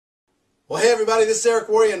Well, hey everybody, this is Eric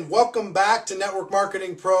Worre, and welcome back to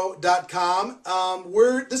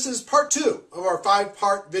networkmarketingpro.com. This is part 2 of our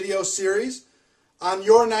 5-part video series on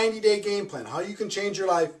your 90-day game plan, how you can change your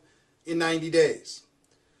life in 90 days.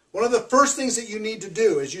 One of the first things that you need to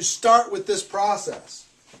do as you start with this process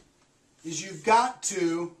is you've got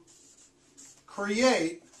to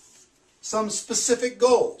create some specific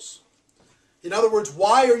goals. In other words,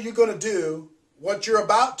 why are you going to do what you're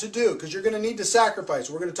about to do? Because you're going to need to sacrifice.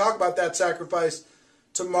 We're going to talk about that sacrifice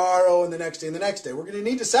tomorrow and the next day and the next day. We're going to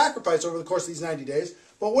need to sacrifice over the course of these 90 days.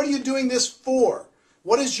 But what are you doing this for?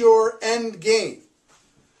 What is your end game?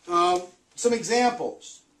 Some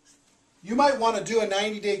examples. You might want to do a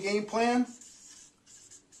 90-day game plan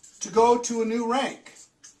to go to a new rank.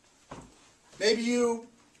 Maybe you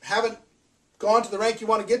haven't gone to the rank you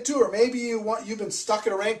want to get to, or maybe you've been stuck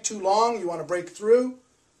at a rank too long, you want to break through.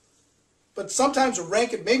 But sometimes a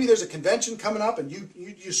rank, maybe there's a convention coming up and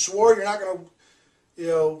you swore you're not going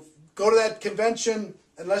to go to that convention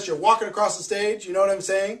unless you're walking across the stage. You know what I'm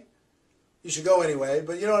saying? You should go anyway,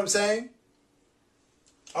 but you know what I'm saying?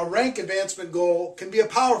 A rank advancement goal can be a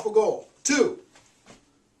powerful goal. 2,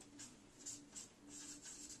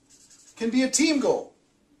 can be a team goal.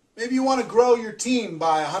 Maybe you want to grow your team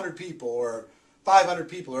by 100 people or 500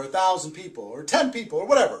 people or 1,000 people or 10 people or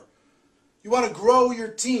whatever. You want to grow your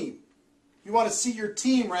team. You want to see your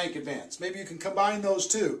team rank advance. Maybe you can combine those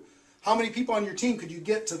two. How many people on your team could you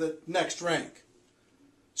get to the next rank?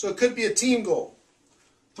 So it could be a team goal.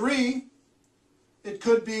 3, it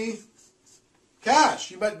could be cash.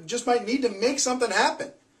 You just might need to make something happen.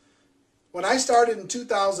 When I started in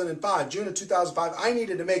 2005, June of 2005, I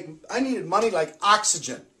needed money like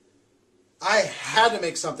oxygen. I had to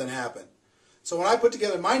make something happen. So when I put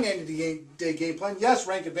together my 90-day game plan, yes,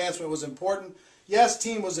 rank advancement was important. Yes,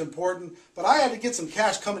 team was important, but I had to get some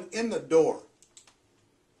cash coming in the door.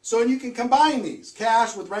 So you can combine these,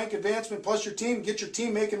 cash with rank advancement plus your team, get your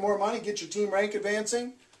team making more money, get your team rank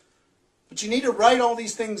advancing. But you need to write all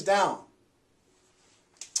these things down.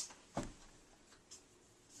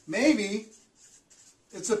 Maybe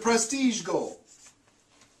it's a prestige goal.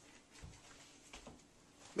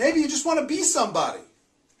 Maybe you just want to be somebody.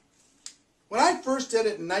 When I first did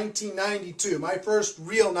it in 1992, my first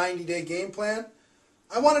real 90-day game plan,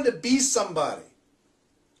 I wanted to be somebody.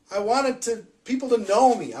 I wanted people to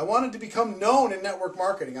know me. I wanted to become known in network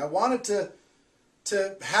marketing. I wanted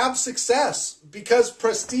to have success, because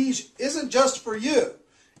prestige isn't just for you.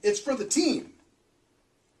 It's for the team.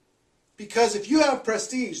 Because if you have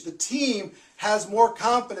prestige, the team has more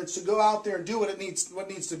confidence to go out there and do what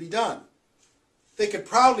needs to be done. They could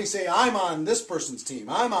proudly say, I'm on this person's team.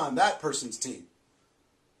 I'm on that person's team.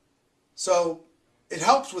 So it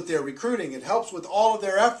helps with their recruiting. It helps with all of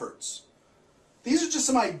their efforts. These are just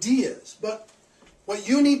some ideas. But what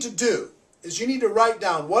you need to do is you need to write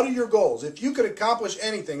down, what are your goals? If you could accomplish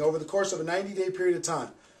anything over the course of a 90-day period of time,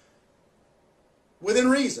 within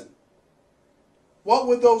reason, what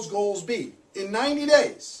would those goals be? In 90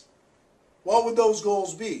 days, what would those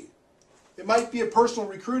goals be? It might be a personal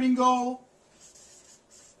recruiting goal.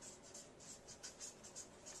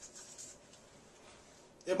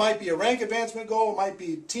 It might be a rank advancement goal, it might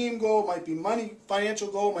be a team goal, it might be money, financial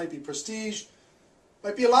goal, it might be prestige. It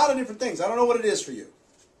might be a lot of different things. I don't know what it is for you.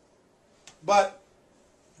 But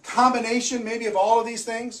combination maybe of all of these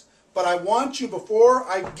things. But I want you, before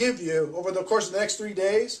I give you, over the course of the next 3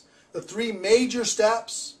 days, the 3 major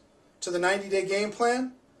steps to the 90-day game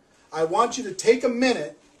plan, I want you to take a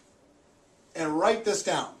minute and write this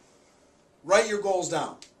down. Write your goals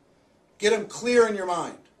down. Get them clear in your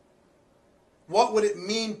mind. What would it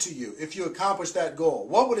mean to you if you accomplished that goal?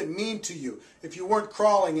 What would it mean to you if you weren't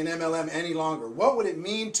crawling in MLM any longer? What would it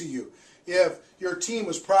mean to you if your team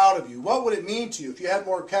was proud of you? What would it mean to you if you had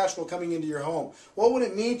more cash flow coming into your home? What would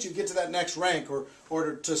it mean to you to get to that next rank or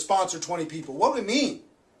to sponsor 20 people? What would it mean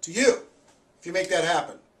to you if you make that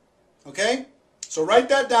happen? Okay? So write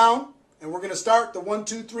that down, and we're going to start the 1,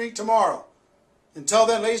 2, 3 tomorrow. Until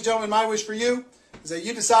then, ladies and gentlemen, my wish for you is that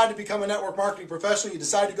you decide to become a network marketing professional. You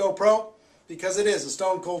decide to go pro. Because it is a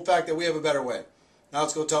stone cold fact that we have a better way. Now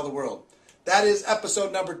let's go tell the world. That is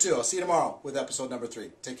episode number 2. I'll see you tomorrow with episode number 3.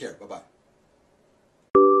 Take care. Bye-bye.